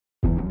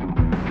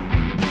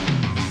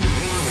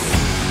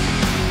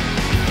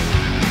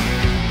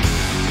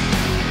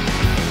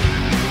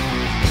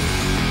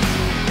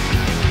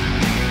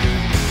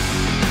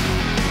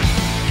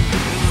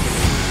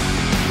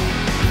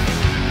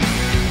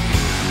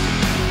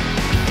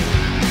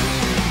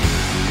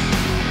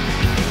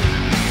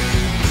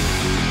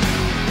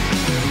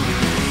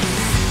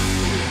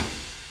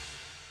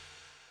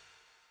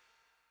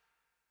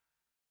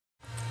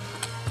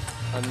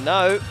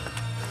now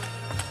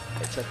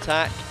it's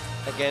attack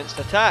against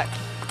attack.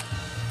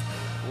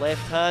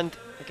 Left hand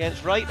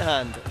against right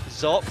hand.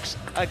 Szocs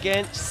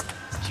against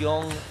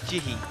Jeon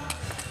Jihee.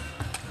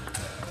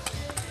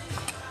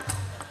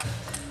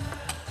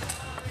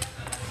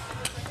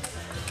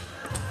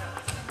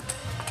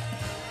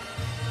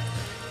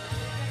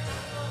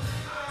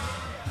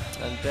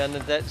 And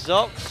Bernadette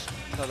Szocs,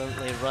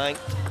 currently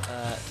ranked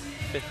at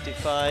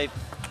 55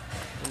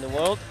 in the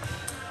world,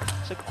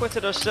 has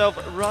acquitted herself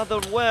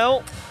rather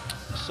well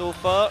so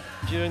far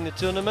during the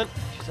tournament.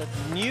 She's had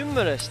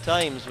numerous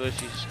times where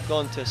she's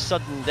gone to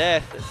sudden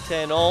death at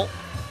 10 all.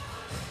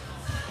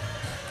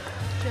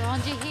 Jeon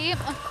Jihee,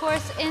 of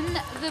course, in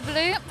the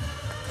blue.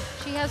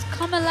 She has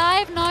come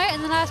alive now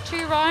in the last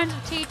 2 rounds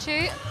of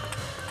T2,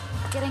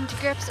 getting to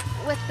grips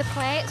with the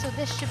play, so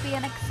this should be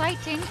an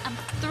exciting and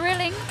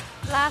thrilling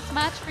last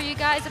match for you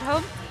guys at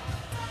home.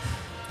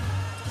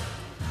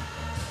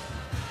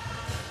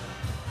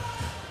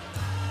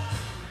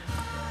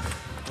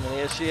 And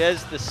here she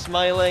is, the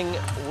smiling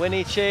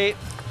Winnie Che,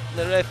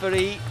 the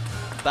referee,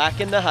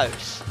 back in the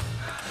house.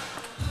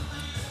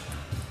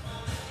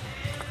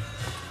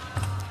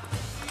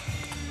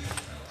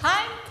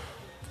 Time.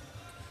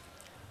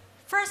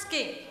 First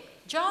game,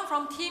 Jeon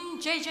from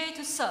Team JJ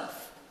to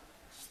serve.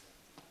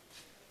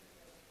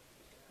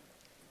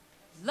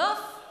 Love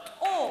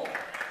all.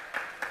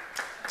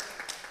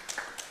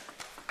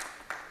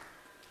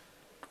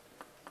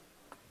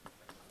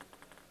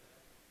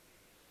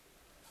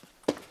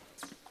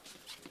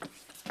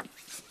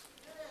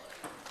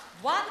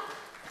 One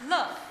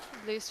love.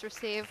 Loose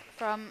receive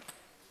from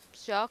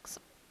Szocs.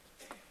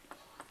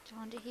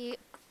 Jeon Jihee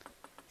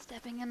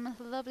stepping in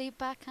with a lovely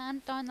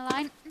backhand down the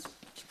line.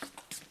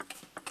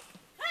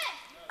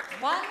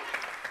 One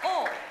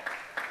all.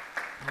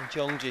 And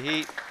Jeon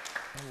Jihee,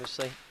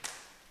 obviously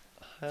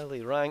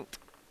highly ranked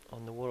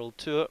on the World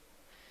Tour.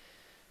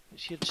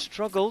 She had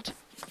struggled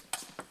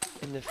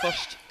in the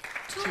first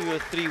 2 or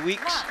 3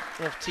 weeks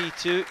of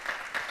T2 to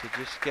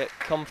just get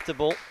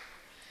comfortable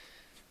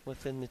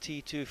within the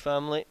T2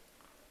 family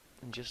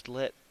and just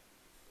let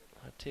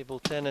her table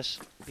tennis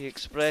be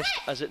expressed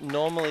as it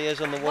normally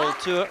is on the World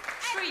Tour.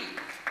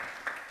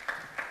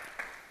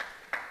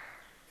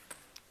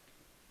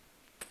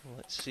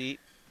 Let's see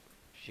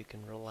if she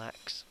can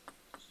relax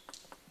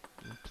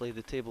and play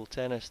the table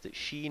tennis that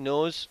she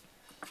knows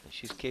that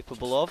she's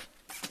capable of.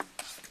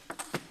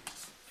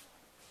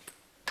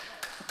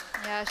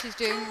 Yeah, she's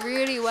doing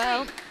really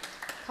well,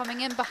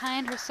 coming in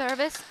behind her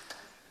service.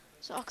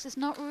 Szocs is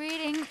not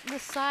reading the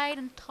side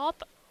and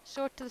top,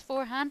 short to the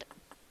forehand.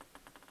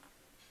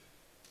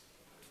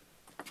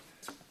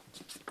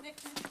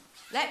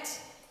 Let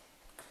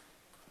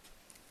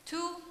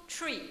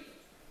 2-3.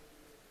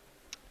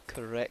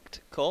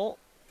 Correct call.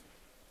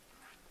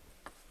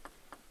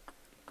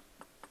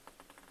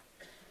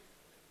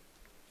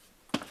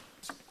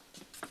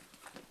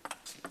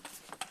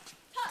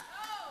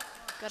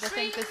 Gotta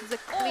think this is a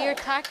clear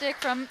tactic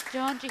from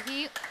Jeon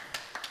Jihee.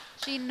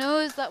 She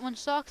knows that when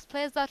Szocs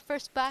plays that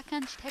first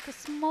backhand, she takes a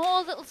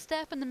small little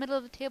step in the middle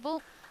of the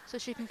table so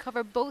she can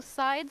cover both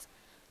sides.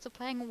 So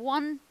playing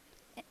one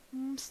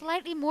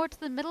slightly more to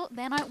the middle,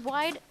 then out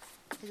wide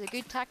is a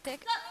good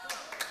tactic.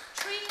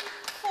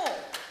 3-4.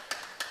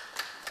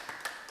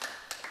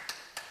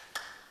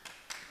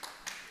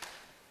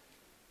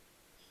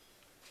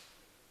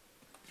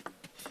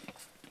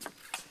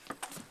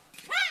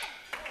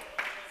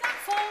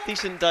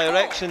 Decent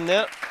direction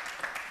there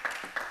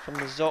from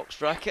the Szocs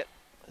racket,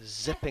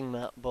 zipping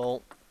that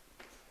ball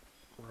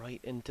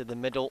right into the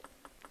middle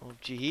of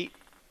Jihee.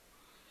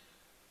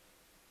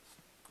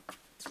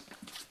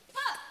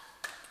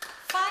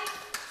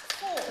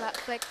 5-4. Flat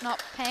flick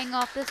not paying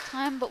off this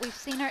time, but we've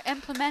seen her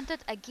implement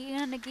it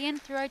again and again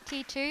throughout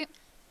T2.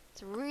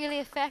 It's really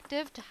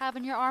effective to have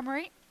in your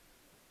armory.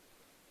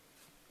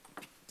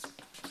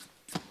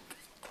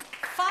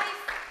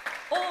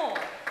 5-all.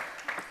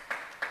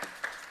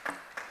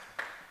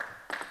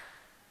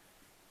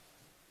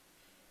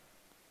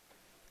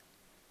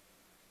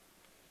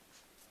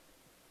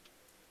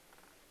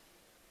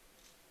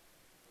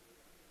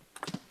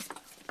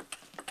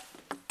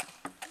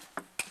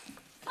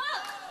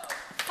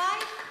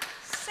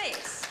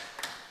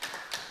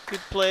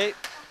 Good play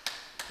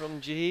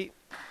from Jihee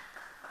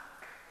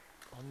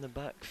on the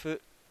back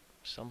foot,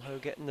 somehow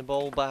getting the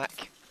ball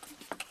back.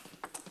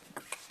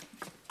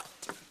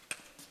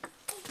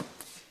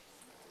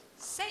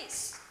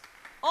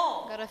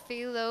 6-all. Got a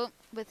feel though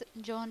with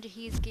Jeon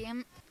Jihee's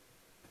game.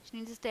 She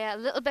needs to stay a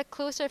little bit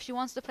closer if she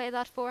wants to play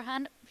that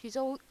forehand. She's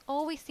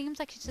always seems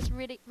like she's just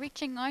really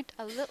reaching out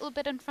a little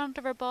bit in front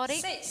of her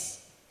body.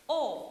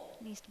 6-all.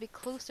 Needs to be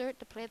closer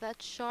to play that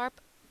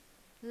sharp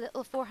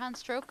little forehand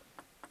stroke.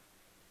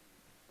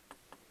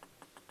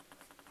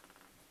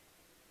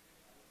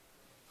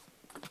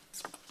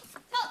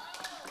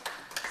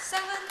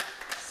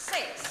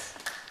 7-6.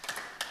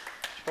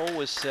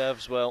 Always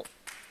serves well.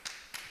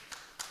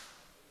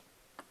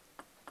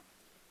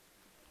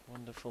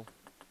 Wonderful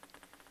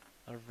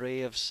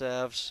array of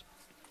serves.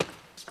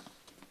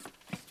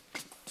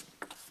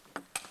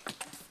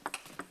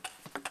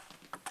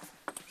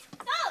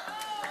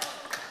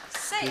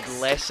 Good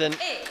 6, lesson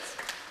 8.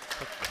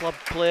 for club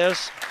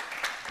players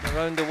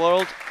around the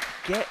world.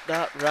 Get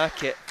that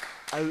racket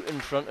out in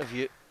front of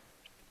you.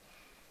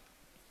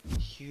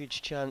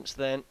 Huge chance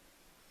then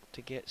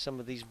to get some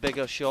of these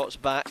bigger shots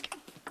back.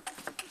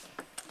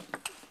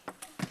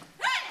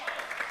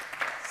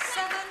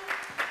 7,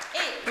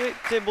 8. Great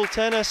table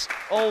tennis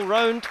all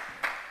round,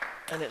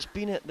 and it's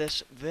been at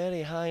this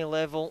very high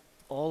level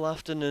all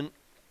afternoon.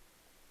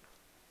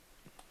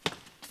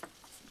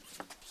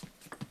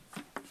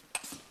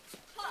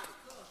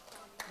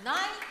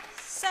 Nine,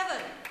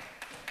 7.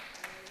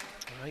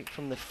 Right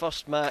from the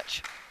first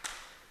match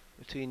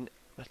between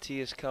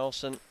Matthias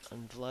Carlsen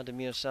and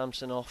Vladimir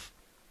Samsonov,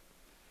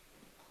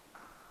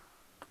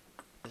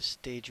 the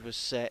stage was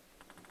set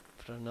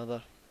for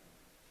another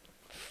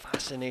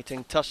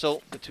fascinating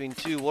tussle between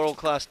two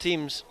world-class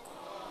teams.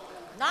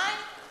 9,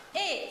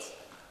 8.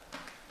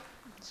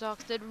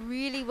 Szocs did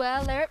really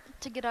well there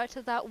to get out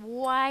to that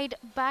wide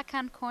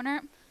backhand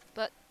corner,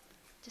 but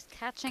just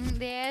catching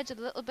the edge, a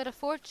little bit of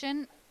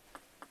fortune.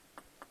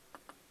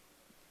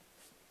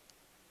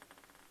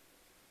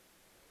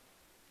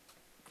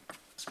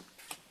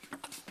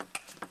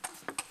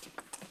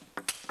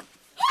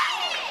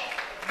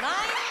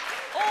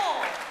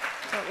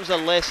 That was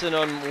a lesson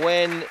on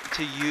when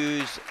to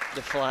use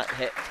the flat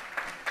hit.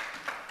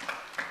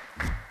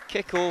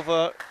 Kick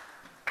over,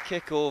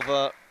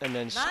 and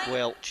then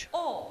squelch.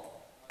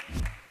 9-all.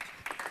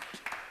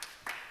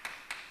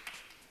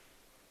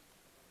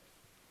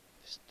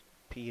 Just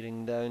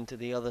peering down to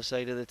the other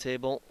side of the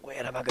table.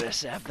 Where am I going to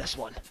serve this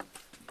one?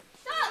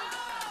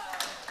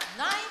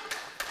 9,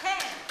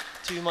 10.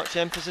 Too much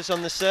emphasis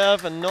on the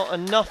serve and not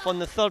enough on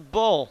the third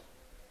ball.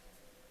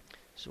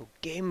 So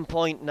game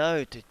point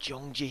now to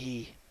Jeon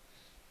Jihee.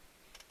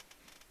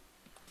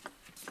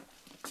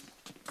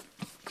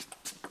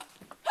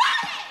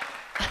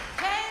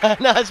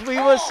 And as we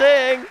were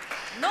saying,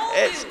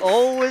 it's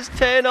always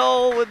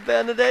 10-all with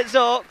Bernadette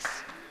Szocs.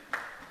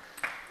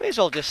 May as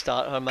well just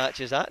start her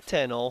matches at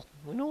 10-all.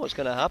 We know what's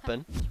going to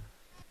happen.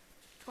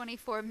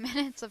 24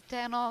 minutes of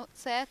 10-all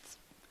sets.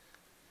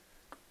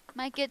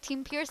 Might get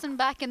Team Pearson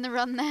back in the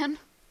run then.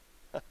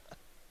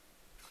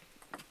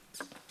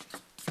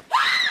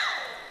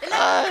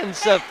 And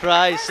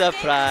surprise,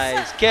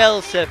 surprise,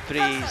 quelle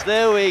surprise,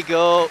 there we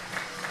go.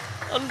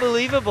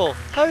 Unbelievable.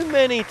 How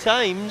many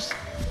times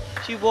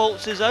she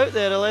waltzes out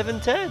there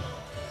 11-10.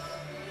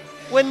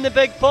 Win the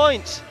big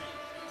points.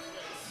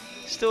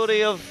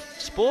 Story of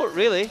sport,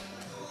 really.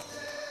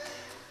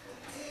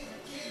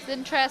 It's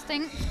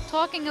interesting.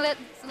 Talking a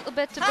little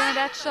bit to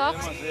Bernadette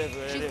Szocs.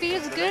 She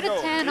feels good at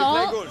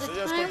 10-all.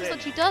 The times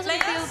that she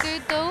doesn't feel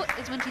good, though,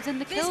 is when she's in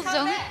the kill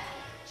zone.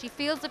 She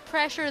feels the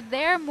pressure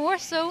there more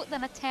so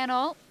than at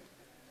 10-all.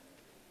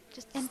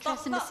 Just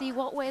interesting to see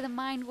what way the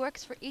mind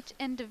works for each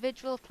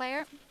individual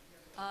player.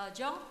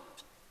 Jeon,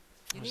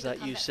 Was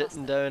that you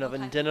sitting down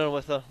having dinner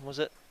with her, was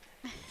it?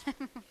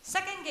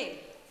 Second game,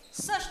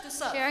 search to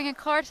serve. Sharing a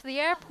car to the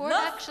airport,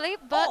 actually,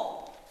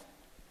 but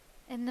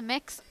in the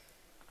mix.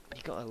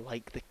 You gotta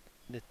like the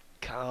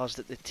cars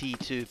that the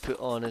T2 put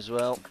on as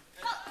well.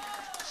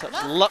 Such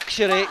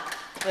luxury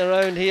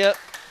around here.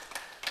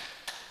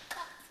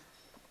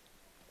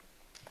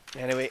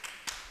 Anyway,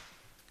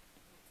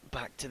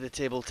 back to the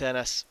table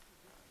tennis.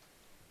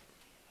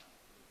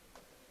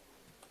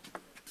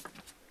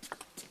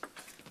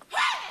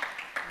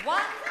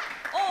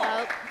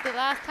 Well, the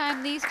last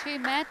time these two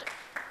met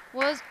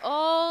was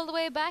all the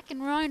way back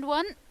in round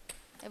 1.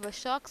 It was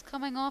Szocs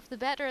coming off the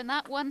better in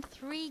that one,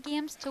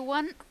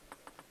 3-1,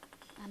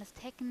 and is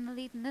taking the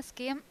lead in this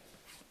game.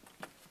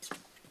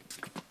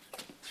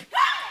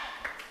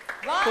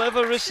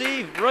 Clever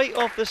receive right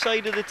off the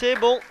side of the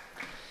table.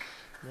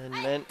 And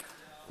meant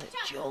that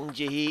Jeon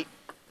Jihee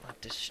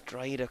had to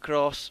stride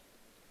across,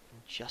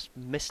 just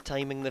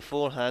mistiming the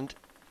forehand.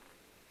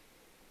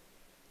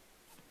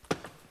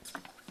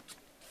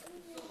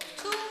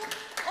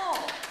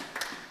 2-all.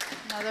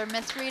 Another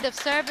misread of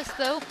service,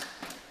 though.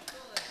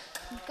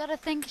 You've got to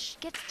think she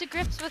gets to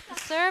grips with the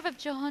serve of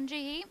Jeon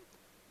Jihee.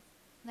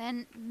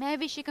 Then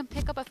maybe she can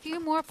pick up a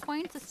few more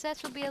points. The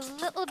sets will be a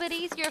little bit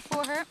easier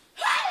for her.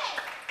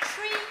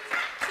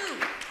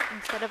 3-2.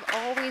 Instead of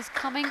always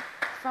coming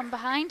from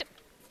behind.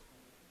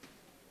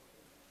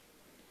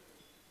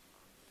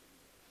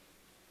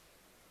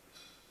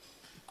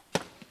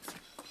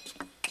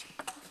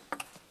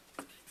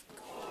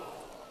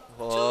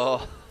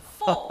 Oh,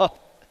 2-4.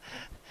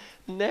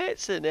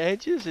 nets and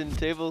edges in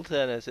table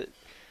tennis. It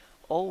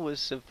always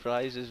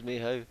surprises me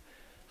how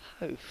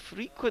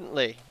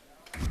frequently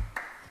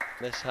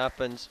this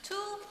happens. 2-4.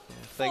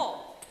 I think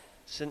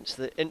since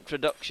the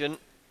introduction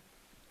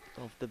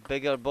of the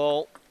bigger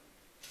ball,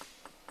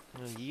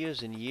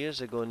 years and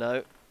years ago now,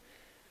 it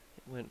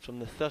went from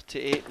the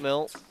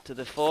 38mm to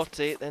the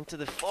 40, then to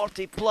the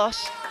 40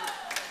 plus.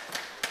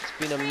 It's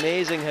been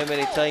amazing how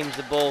many times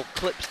the ball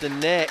clips the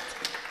net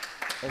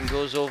and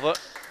goes over.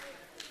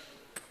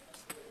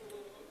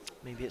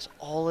 Maybe it's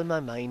all in my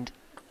mind.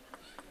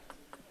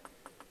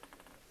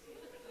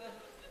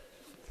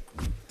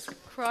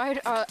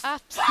 crowd are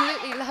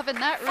absolutely loving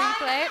that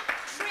replay.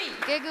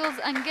 5-3. Giggles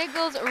and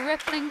giggles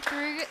rippling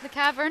through the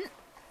cavern.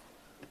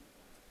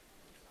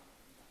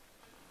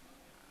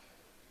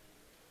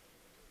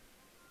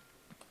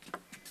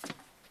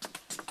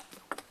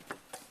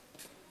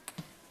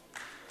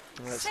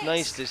 Well, it's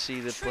nice to see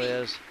the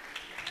players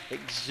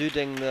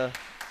exuding the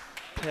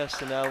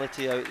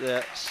personality out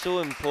there. So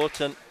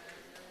important.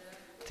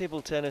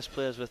 Table tennis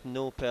players with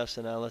no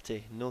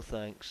personality, no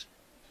thanks.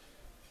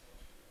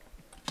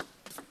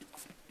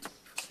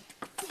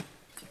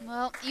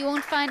 Well, you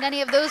won't find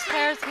any of those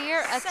players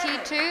here at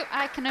T2,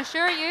 I can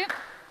assure you.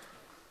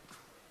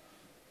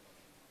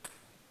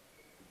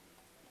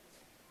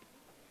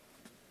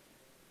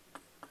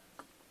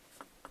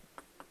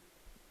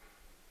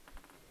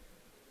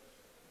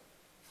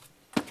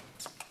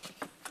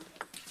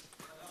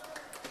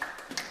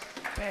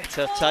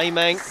 Better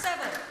timing. 7.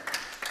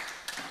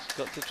 She's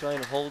got to try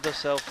and hold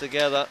herself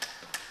together.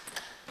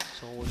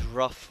 It's always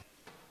rough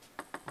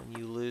when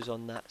you lose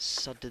on that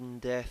sudden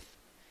death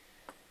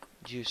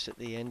juice at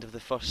the end of the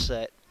first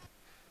set.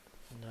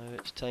 Now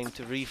it's time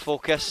to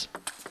refocus.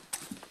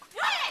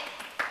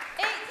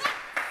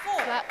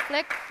 8-4. Flat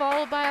flick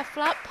followed by a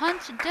flat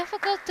punch,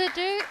 difficult to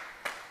do.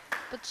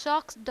 But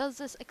Szocs does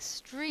this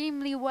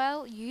extremely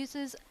well,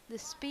 uses the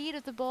speed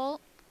of the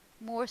ball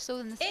more so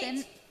than the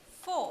spin.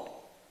 8-4.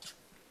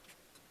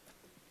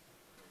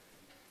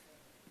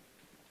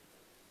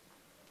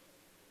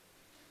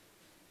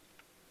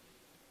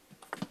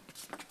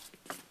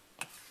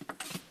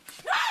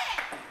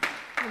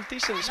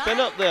 Decent spin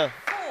up there.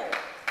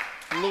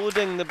 4.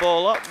 Loading the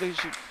ball up.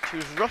 She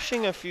was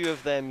rushing a few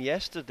of them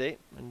yesterday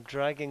and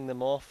dragging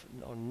them off,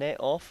 or net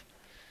off.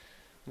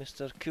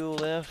 Mr. Cool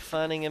there,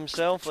 fanning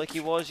himself like he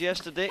was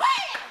yesterday. 4.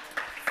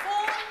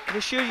 I can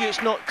assure you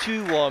it's not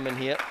too warm in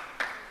here.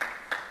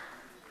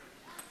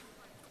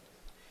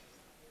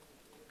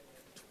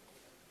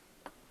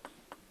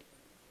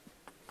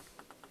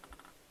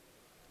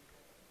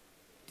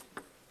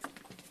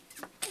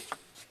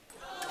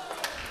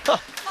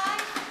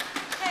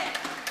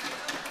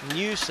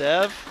 New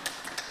serve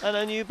and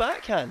a new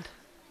backhand.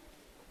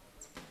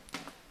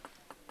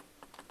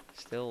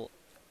 Still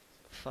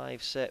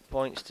 5 set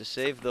points to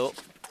save though.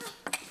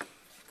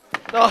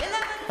 Oh,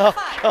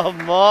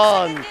 come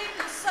on!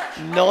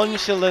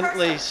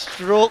 Nonchalantly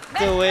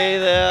stroked away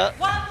there.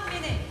 1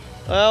 minute.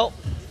 Well,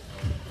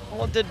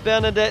 what did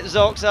Bernadette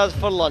Szocs have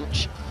for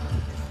lunch?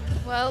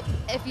 Well,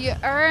 if you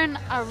earn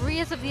a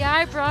raise of the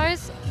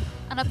eyebrows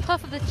and a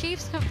puff of the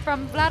cheeks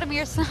from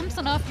Vladimir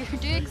Samsonov, you're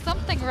doing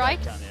something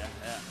right.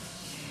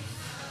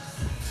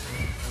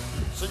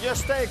 So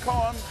just stay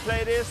calm,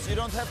 play this. You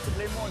don't have to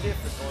play more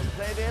difficult.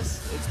 Play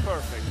this, it's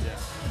perfect, yeah.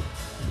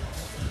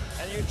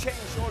 And you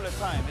change all the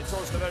time. It's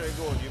also very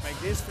good. You make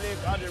this flip,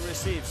 other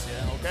receives,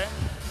 yeah, okay?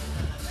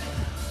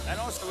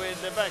 And also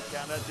with the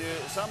backhand, that you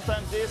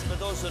sometimes this,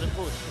 but also the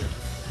push.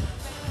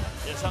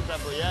 Yeah,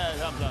 sometimes, yeah,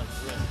 sometimes,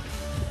 yeah.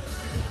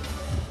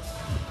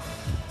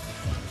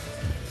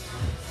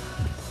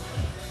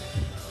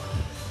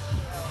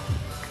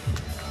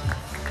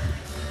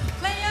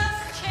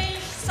 Players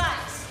change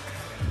sides.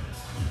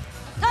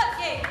 Third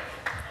game.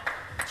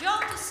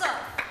 Jeon to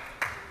serve.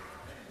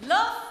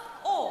 Love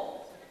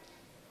all.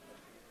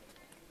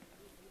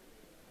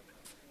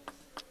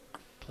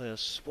 Players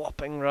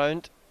swapping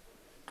round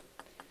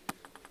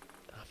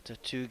after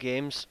 2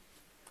 games.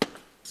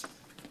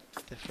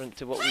 Different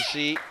to what we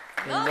see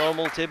in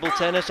normal table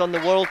tennis on the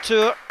World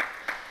Tour.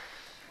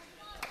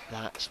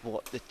 That's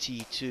what the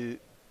T2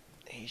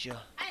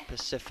 Asia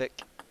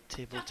Pacific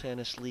Table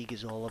Tennis League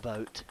is all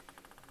about.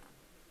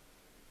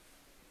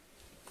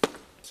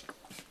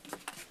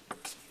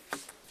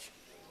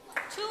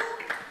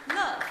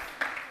 Love.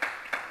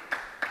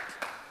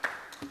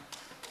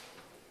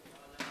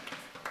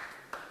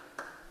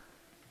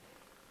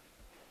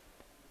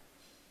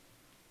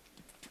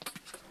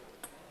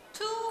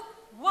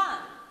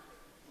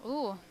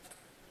 Ooh,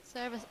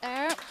 service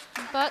error,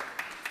 but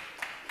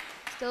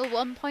still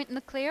 1 point in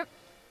the clear.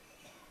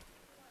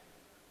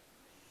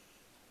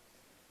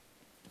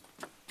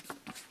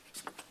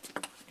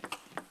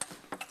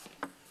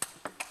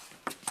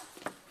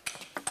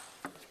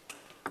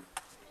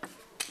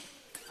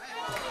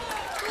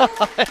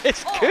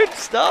 It's good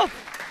stuff.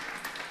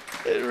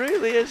 It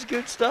really is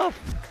good stuff.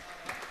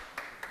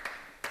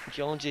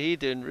 Jeon Jihee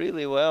doing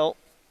really well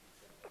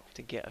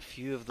to get a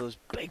few of those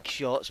big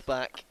shots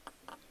back.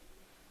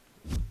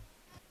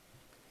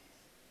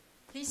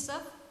 Please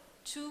serve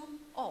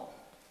 2-all.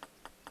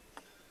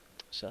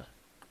 So,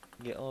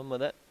 get on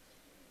with it.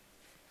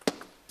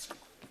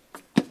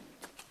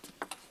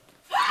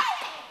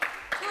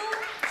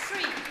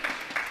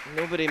 2-3.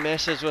 Nobody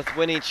messes with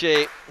Winnie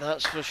Che,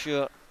 that's for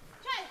sure.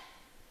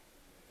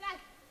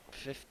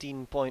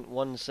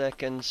 15.1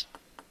 seconds,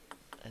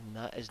 and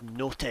that is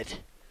noted.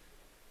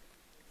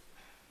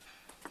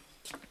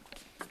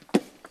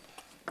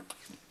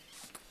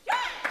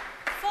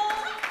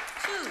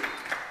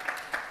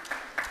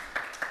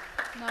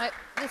 Now,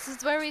 this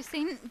is where we've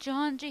seen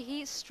Jeon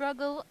Jihee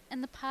struggle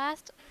in the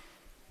past.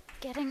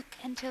 getting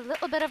into a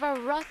little bit of a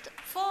rut,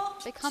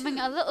 4-2. becoming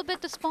a little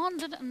bit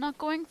despondent and not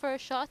going for a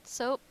shot.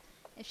 So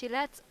if she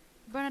lets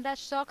Bernadette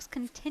Szocs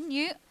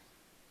continue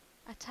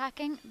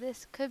attacking,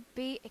 this could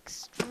be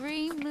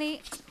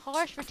extremely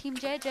harsh for Team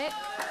JJ.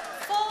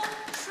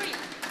 4-3.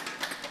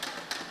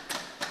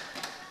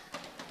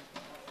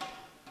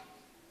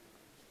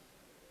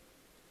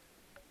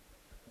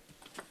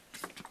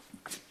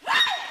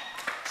 3-5.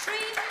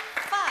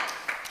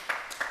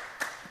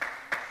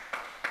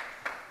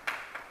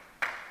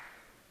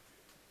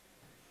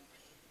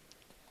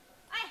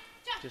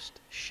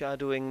 Just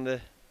shadowing the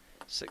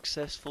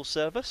successful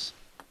service.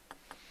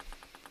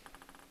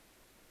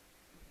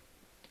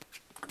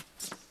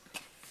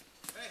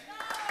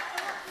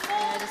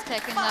 Yeah, just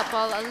taking that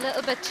ball a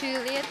little bit too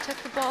late. Took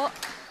the ball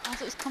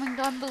as it was coming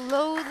down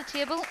below the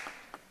table.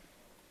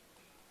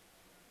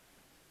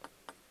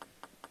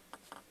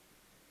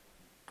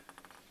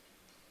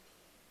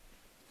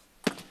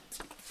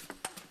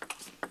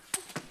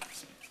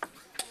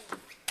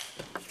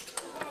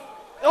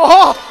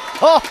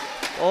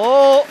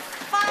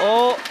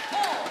 Oh,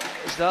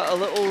 is that a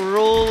little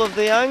roll of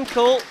the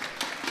ankle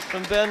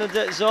from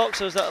Bernadette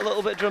Szocs, or is that a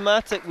little bit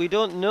dramatic? We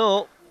don't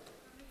know.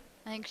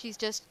 I think she's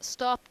just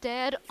stopped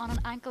dead on an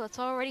ankle that's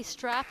already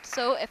strapped,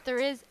 so if there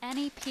is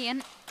any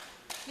pain,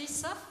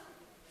 Lisa,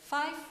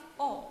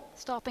 5-all.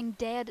 stopping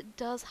dead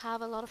does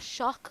have a lot of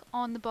shock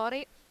on the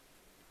body.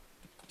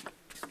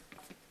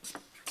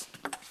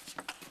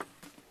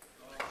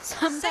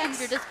 Sometimes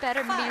you're just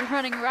better to be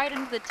running right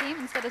into the team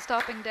instead of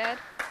stopping dead.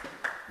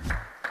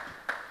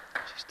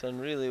 She's done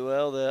really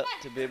well there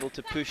to be able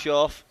to push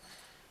off.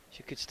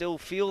 She could still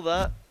feel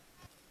that.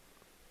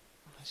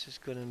 This is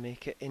going to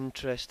make it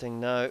interesting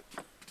now.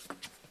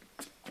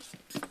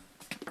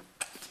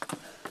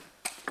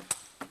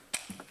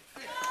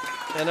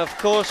 And of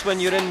course, when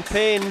you're in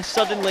pain,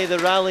 suddenly the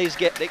rallies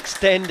get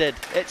extended.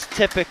 It's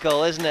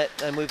typical, isn't it?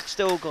 And we've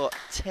still got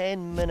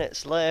 10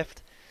 minutes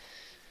left.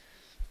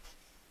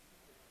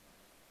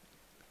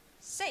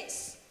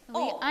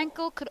 6-all. The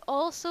ankle could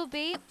also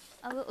be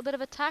a little bit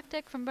of a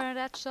tactic from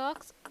Bernadette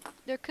Szocs.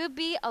 There could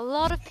be a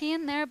lot of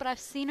pain there, but I've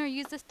seen her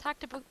use this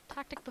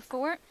tactic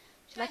before.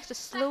 She likes to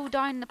slow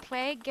down the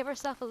play, give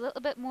herself a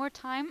little bit more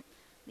time.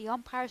 The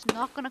umpire's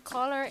not going to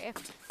call her if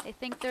they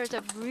think there's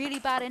a really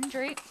bad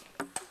injury.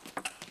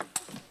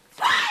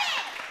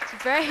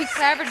 It's very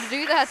clever to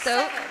do that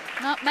though.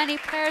 Not many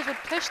players would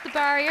push the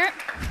barrier,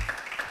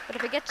 but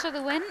if it gets her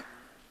the win,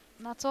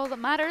 that's all that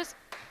matters.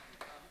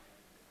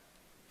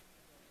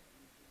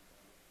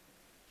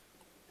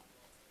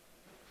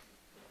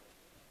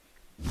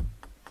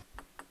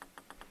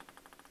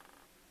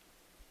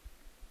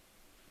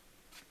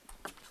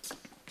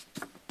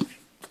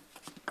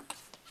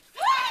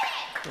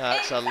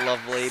 That's a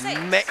lovely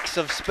mix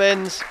of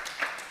spins.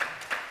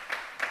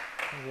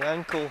 The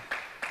ankle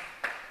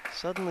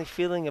suddenly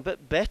feeling a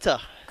bit better.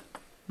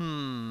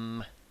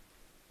 9-6.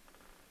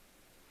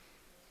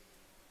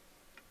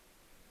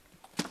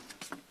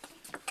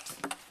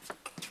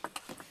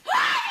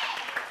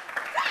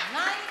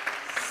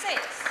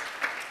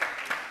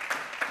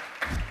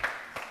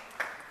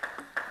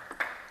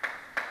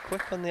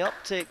 Quick on the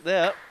uptake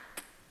there.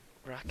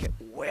 Racket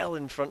well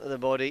in front of the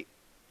body.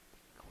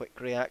 Quick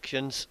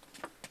reactions.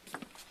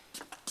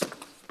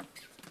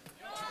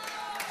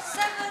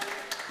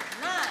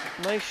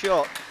 7-9. Nice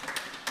shot.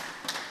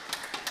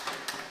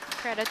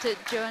 Credit to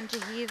Jeon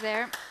Jihee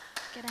there.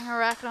 Getting her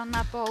racket on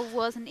that ball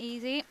wasn't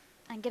easy,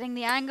 and getting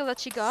the angle that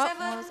she got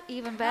was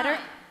even better.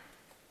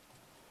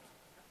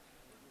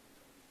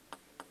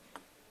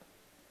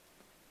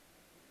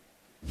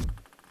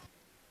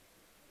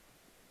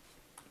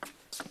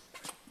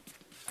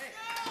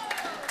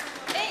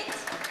 8-9.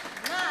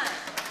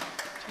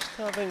 Just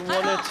having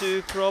one or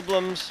two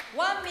problems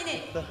 1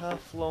 minute. with the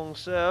half-long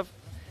serve.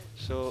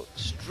 So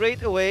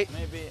straight away,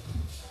 Maybe it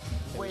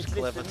was wait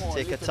clever little to more,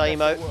 take a little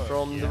timeout better work,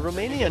 from the yeah. Then you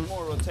Romanian. get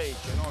more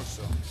rotation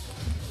also.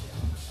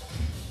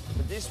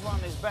 But this one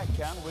is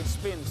backhand with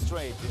spin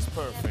straight is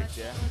perfect,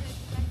 yeah.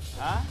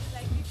 Huh?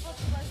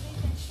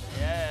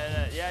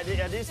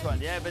 Yeah, this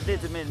one, yeah, but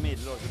little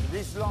middle also. But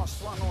this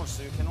last one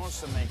also, you can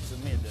also make to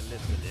mid a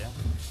little, yeah.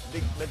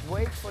 But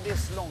wait for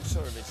this long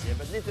service, yeah,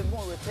 but little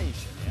more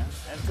rotation, yeah.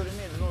 And to the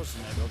middle also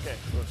maybe, okay,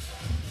 good.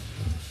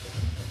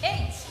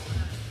 8-9.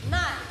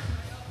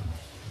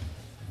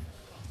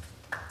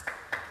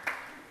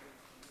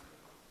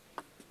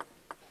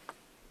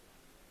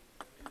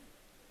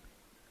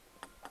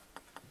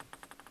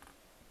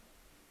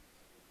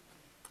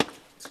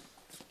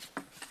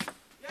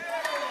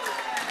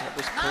 That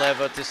was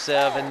clever to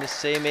serve in the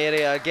same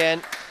area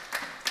again.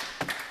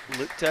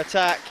 Look to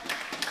attack.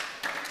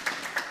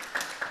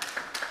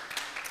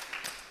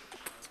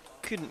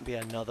 Couldn't be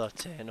another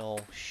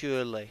 10-all,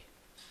 surely.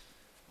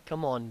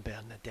 Come on,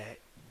 Bernadette.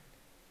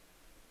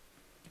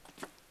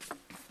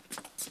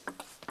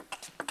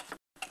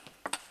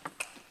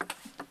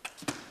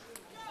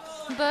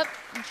 But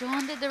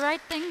Jeon did the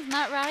right things in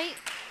that rally.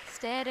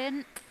 Stayed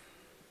in.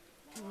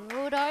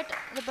 Rode out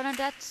the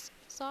Bernadette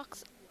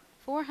Szocs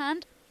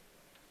forehand.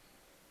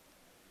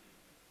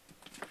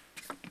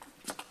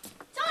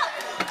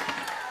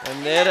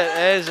 And there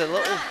it is, a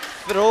little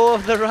throw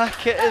of the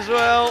racket as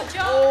well.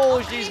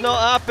 Oh, she's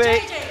not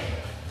happy.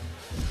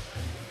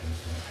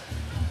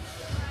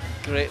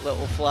 Great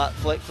little flat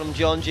flick from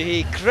Jeon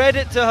Jihee.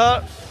 Credit to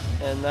her.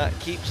 And that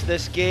keeps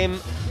this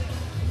game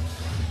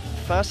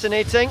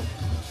fascinating.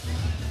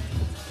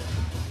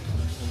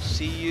 We'll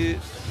see you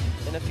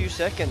in a few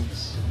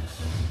seconds.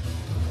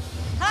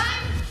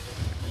 Time.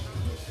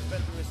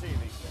 Better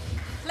receiving.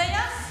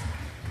 Players.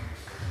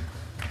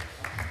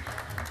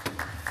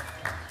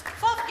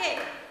 Fourth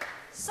game.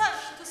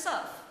 Search to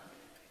serve.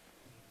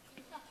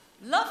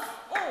 Love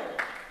all.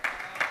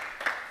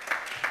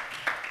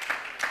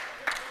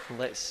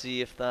 Let's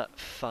see if that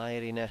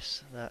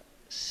fieriness, that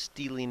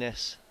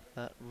steeliness,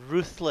 that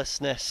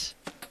ruthlessness.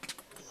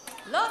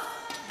 Love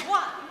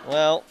one.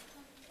 Well,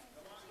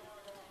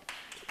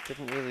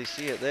 didn't really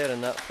see it there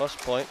in that first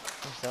point,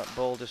 as that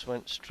ball just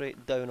went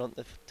straight down onto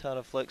the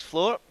Tara Flex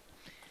floor.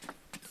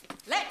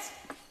 Let's.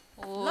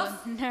 Oh,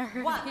 Love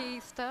nervy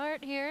one.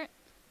 start here.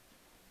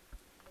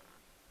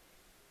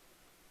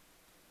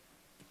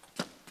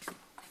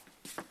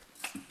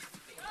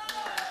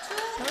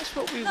 That's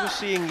what we were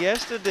seeing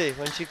yesterday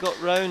when she got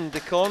round the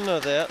corner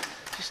there.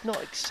 Just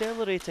not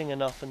accelerating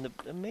enough, and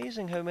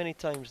amazing how many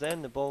times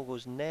then the ball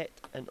goes net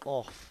and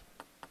off.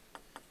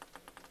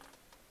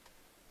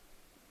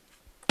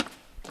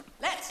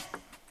 Let's.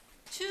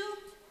 Two.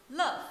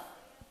 Love.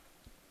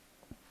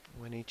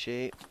 Winnie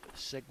Che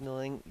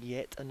signalling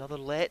yet another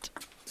let.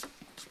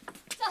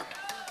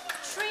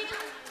 Three.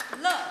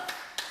 Love.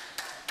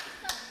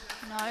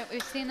 Now,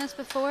 we've seen this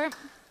before.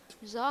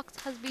 Szocs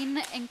has been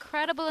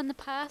incredible in the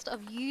past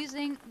of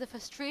using the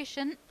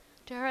frustration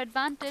to her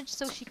advantage,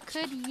 so she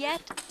could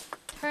yet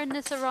turn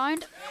this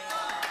around.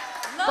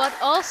 But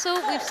also,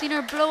 we've seen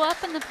her blow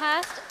up in the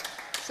past,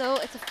 so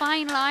it's a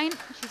fine line.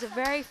 She's a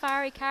very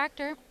fiery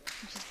character,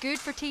 and she's good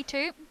for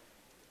T2.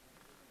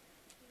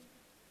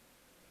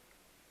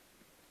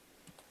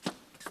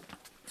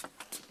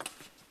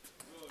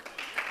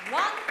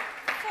 One.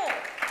 Four.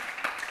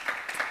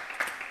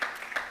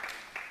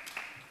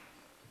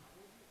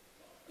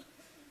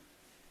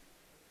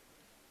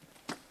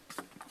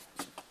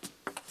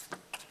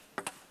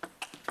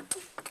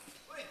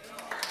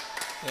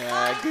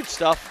 Yeah, good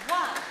stuff.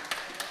 One.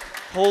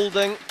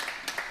 Holding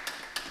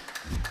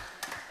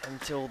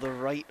until the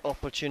right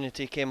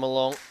opportunity came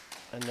along,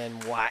 and then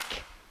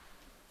whack.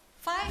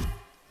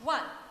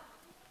 5-1.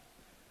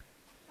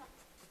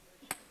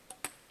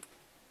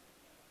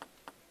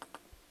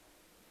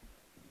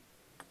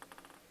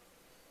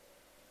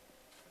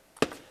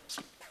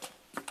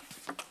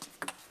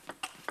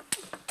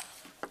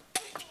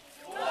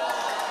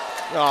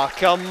 Oh,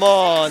 come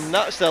on.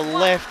 That's the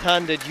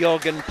left-handed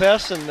Jorgen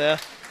Persson there.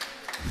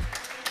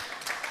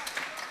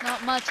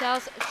 Not much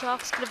else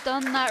Szocs could have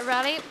done in that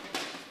rally.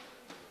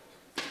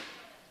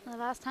 The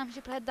last time she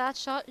played that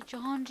shot,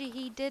 Jeon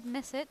Jihee did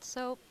miss it,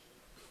 so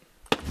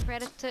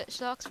credit to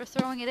Szocs for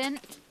throwing it in.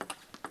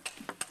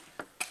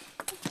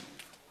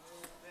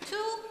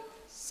 2-6.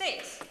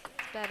 It's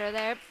better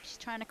there. She's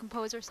trying to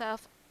compose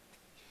herself.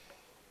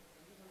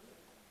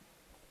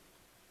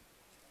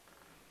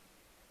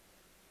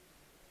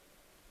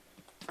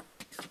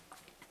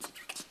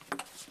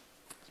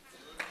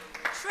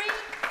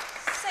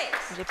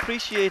 I was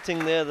appreciating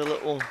there the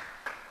little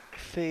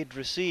fade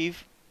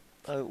receive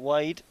out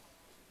wide.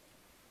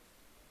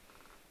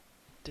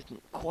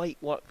 Didn't quite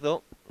work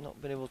though,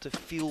 not been able to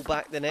feel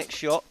back the next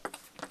shot.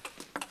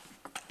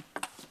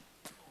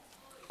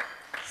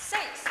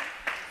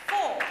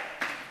 6-4.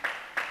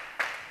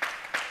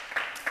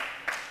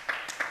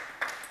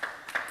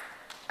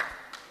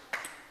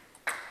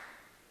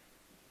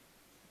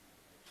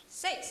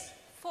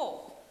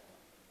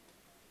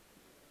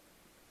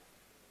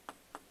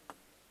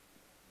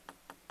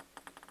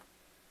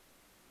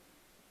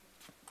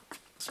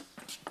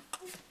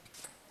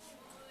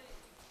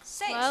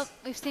 Well,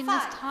 we've seen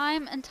this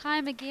time and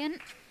time again.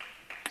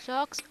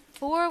 Szocs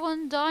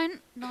 4-1 down,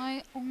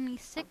 now only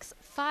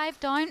 6-5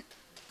 down.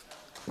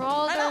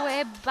 Crawl their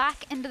way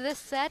back into this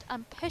set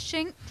and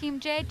pushing Team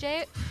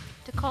JJ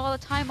to call a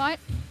timeout.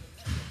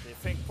 They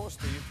think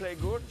positive, you play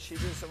good, she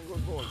did some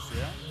good balls,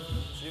 yeah?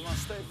 So you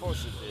must stay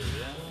positive,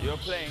 yeah? You're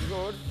playing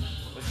good,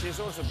 but she's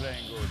also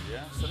playing good,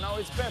 yeah? So now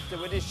it's better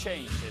with these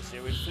changes,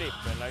 you will flip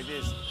and like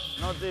this,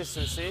 not this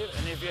receive,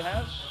 and if you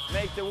have,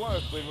 make the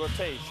work with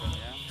rotation,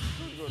 yeah?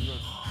 Good, good,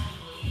 good.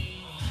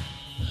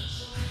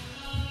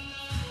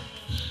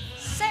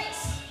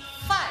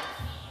 6-5.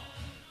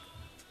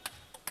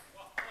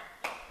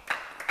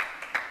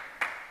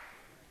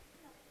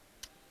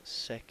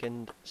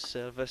 Second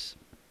service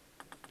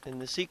in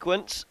the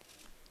sequence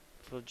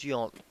for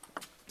Jeon.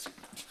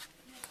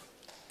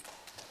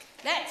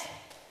 Net.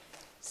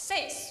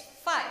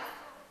 6-5.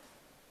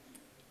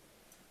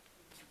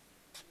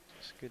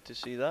 It's good to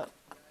see that.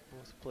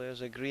 Both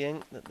players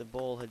agreeing that the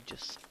ball had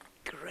just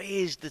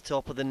grazed the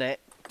top of the net.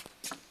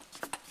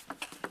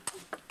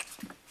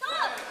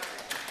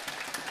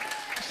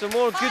 Some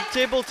more good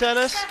table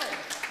tennis. 7.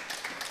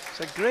 It's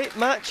a great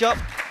matchup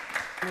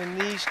when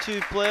these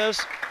two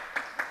players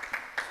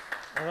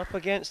are up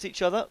against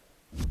each other.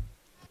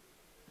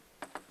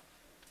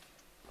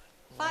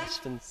 Less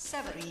than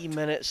 5-7. 3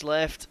 minutes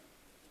left.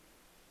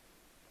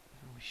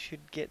 We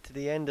should get to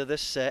the end of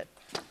this set.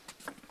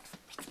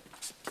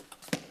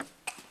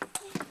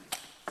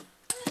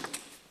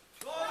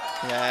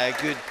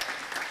 Yeah, good,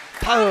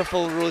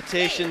 powerful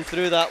rotation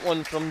through that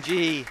one from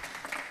Jihee.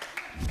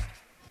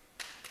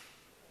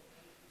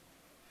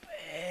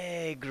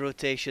 Big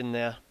rotation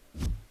there.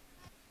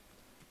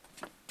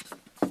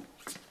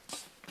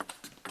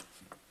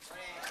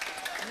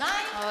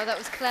 Oh, that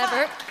was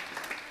clever.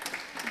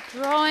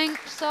 Drawing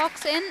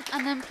Szocs in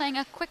and then playing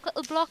a quick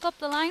little block up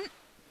the line.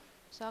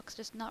 Szocs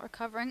just not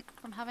recovering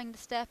from having to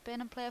step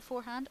in and play a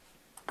forehand.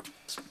 10-5.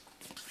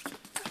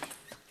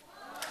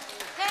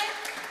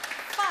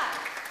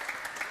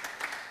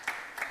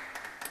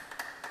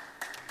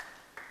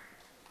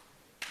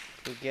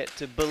 If we get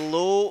to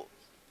below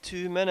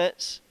 2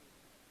 minutes,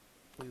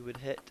 we would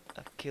hit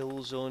a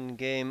kill zone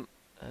game,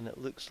 and it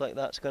looks like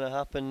that's going to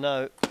happen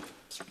now.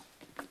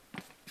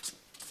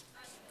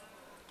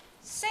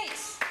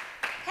 6-10.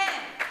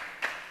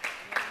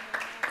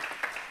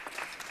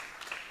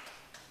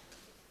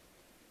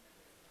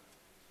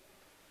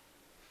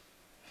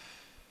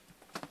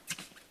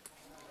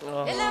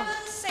 Oh,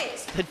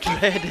 11-6. the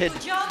dreaded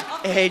Jeon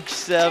of edge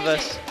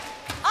service.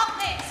 Up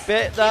next.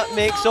 Bet that duel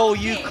makes zone all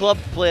you game. club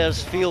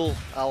players feel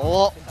a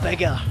lot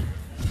bigger.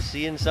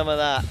 Seeing some of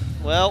that.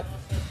 Well,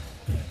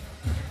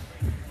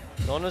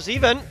 Donna's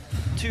even.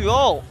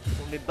 2-all.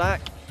 We'll be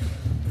back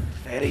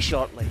very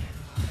shortly.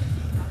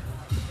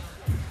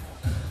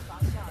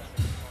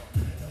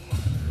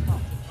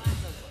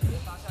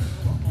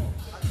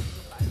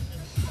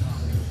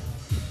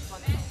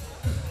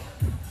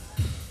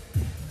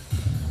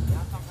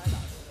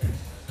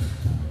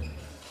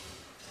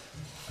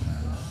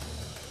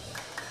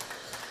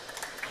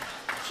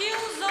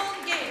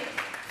 Zone game.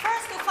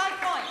 First to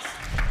 5 points.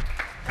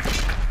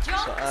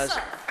 Jeon So as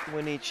serve.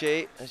 Winnie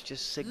Che has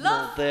just signalled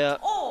Love there,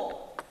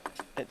 all.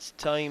 it's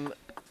time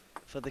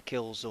for the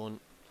kill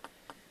zone.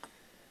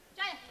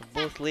 For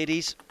both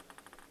ladies,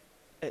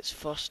 it's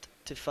first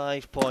to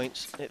 5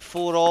 points. At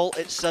 4-all,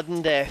 it's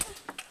sudden death.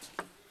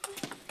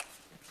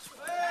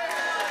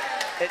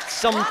 It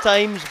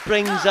sometimes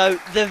brings out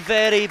the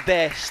very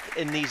best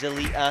in these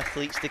elite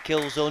athletes, the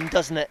kill zone,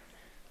 doesn't it?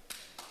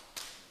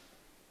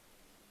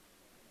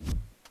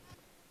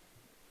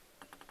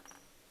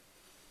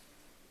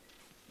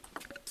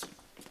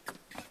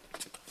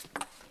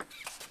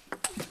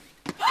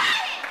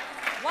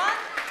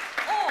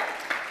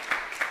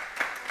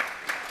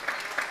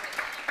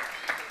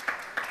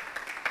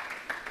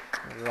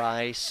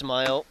 Wry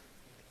smile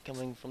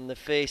coming from the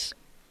face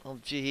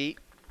of Jihee.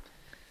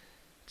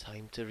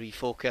 Time to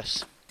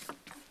refocus.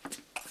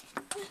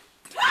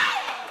 2-1.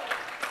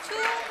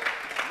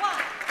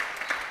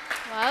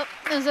 Well,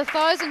 there's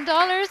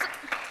 $1,000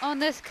 on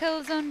this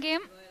kill zone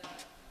game.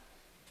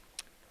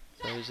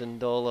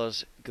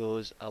 $1,000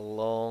 goes a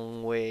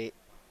long way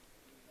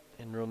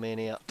in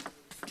Romania.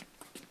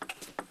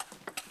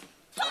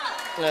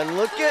 And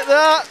look at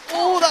that!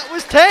 Oh, that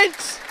was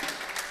tense!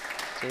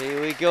 So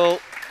here we go.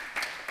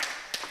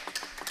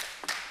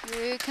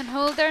 Who can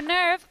hold their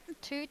nerve?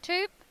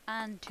 2-2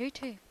 and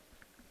 2-2.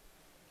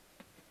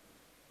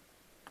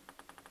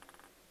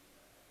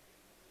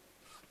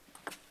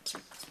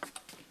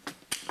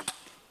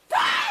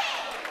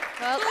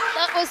 Well,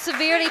 that was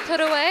severely put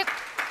away.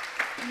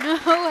 No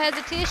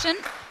hesitation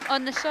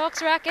on the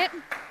Szocs racket.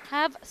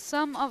 Have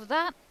some of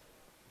that.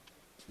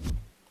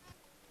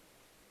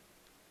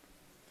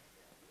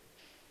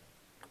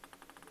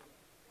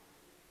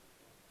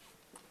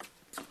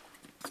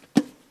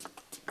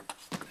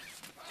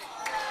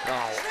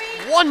 Oh,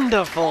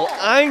 wonderful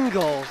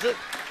angles. The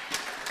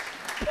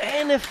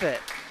benefit,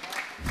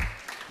 the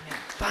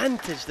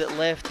advantage that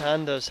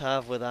left-handers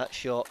have with that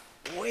shot.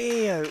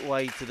 Way out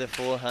wide to the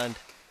forehand.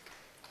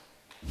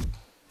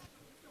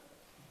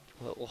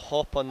 Little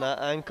hop on that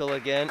ankle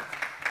again.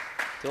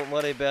 Don't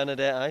worry,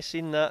 Bernadette, I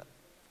seen that.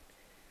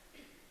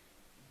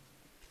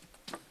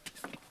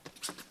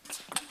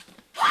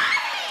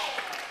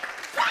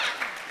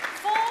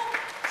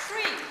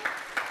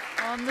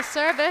 On the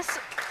service,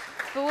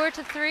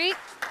 4-3.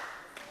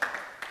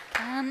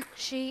 Can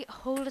she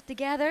hold it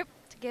together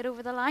to get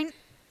over the line?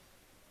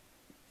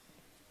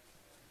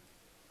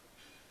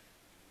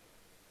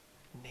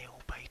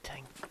 Nail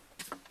biting.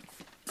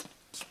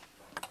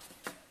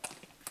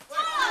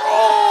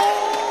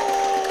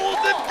 Oh,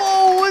 the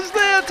ball was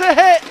there to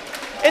hit.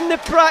 In the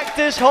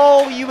practice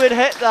hall, you would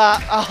hit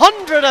that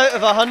 100 out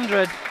of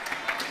 100.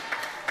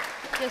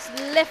 Just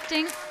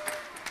lifting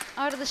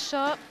out of the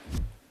shot.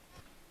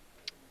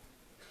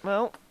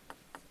 Well,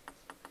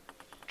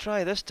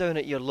 try this down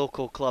at your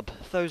local club.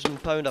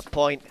 £1,000 a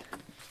point.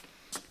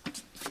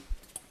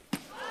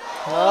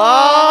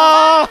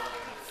 Ah!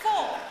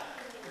 4.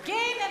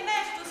 Game and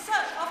match to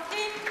search of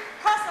Team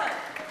Hustle.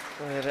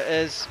 There it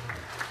is.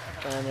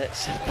 And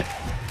it's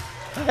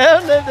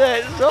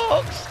Bernadette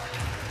Szocs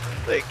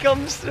that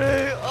comes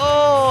through.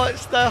 Oh,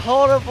 it's the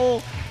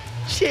horrible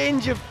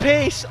change of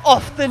pace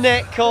off the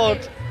net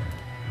cord.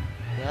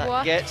 That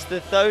What? gets the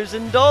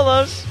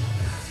 $1,000.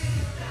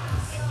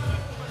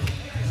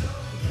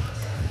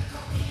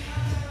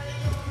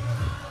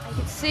 I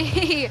can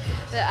see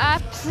the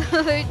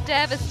absolute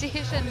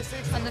devastation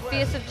on the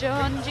face of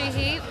Jeon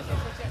Jihee.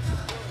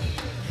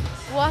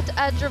 What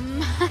a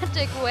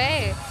dramatic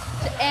way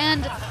to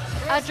end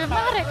a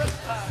dramatic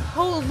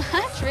whole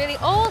match, really.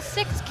 All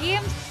 6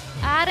 games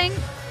adding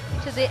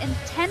to the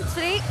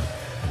intensity.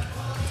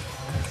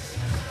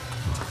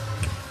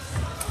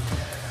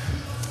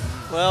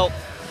 Well,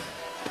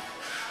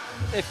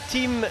 if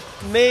Team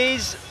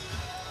Mays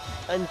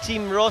and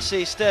Team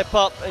Rossi step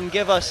up and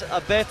give us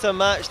a better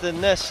match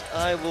than this,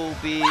 I will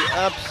be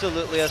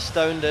absolutely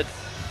astounded.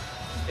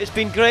 It's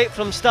been great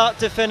from start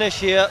to finish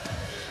here.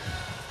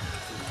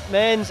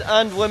 Men's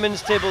and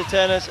women's table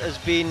tennis has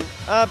been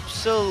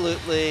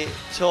absolutely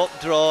top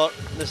drawer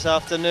this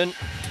afternoon.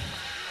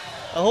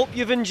 I hope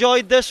you've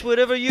enjoyed this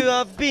wherever you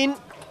have been,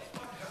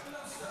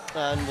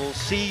 and we'll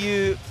see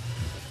you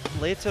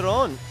later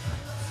on.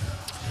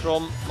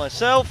 From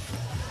myself,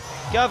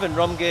 Gavin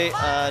Rumgay,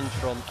 and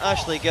from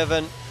Ashley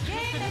Given,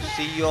 we'll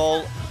see you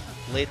all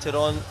later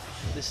on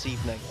this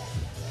evening.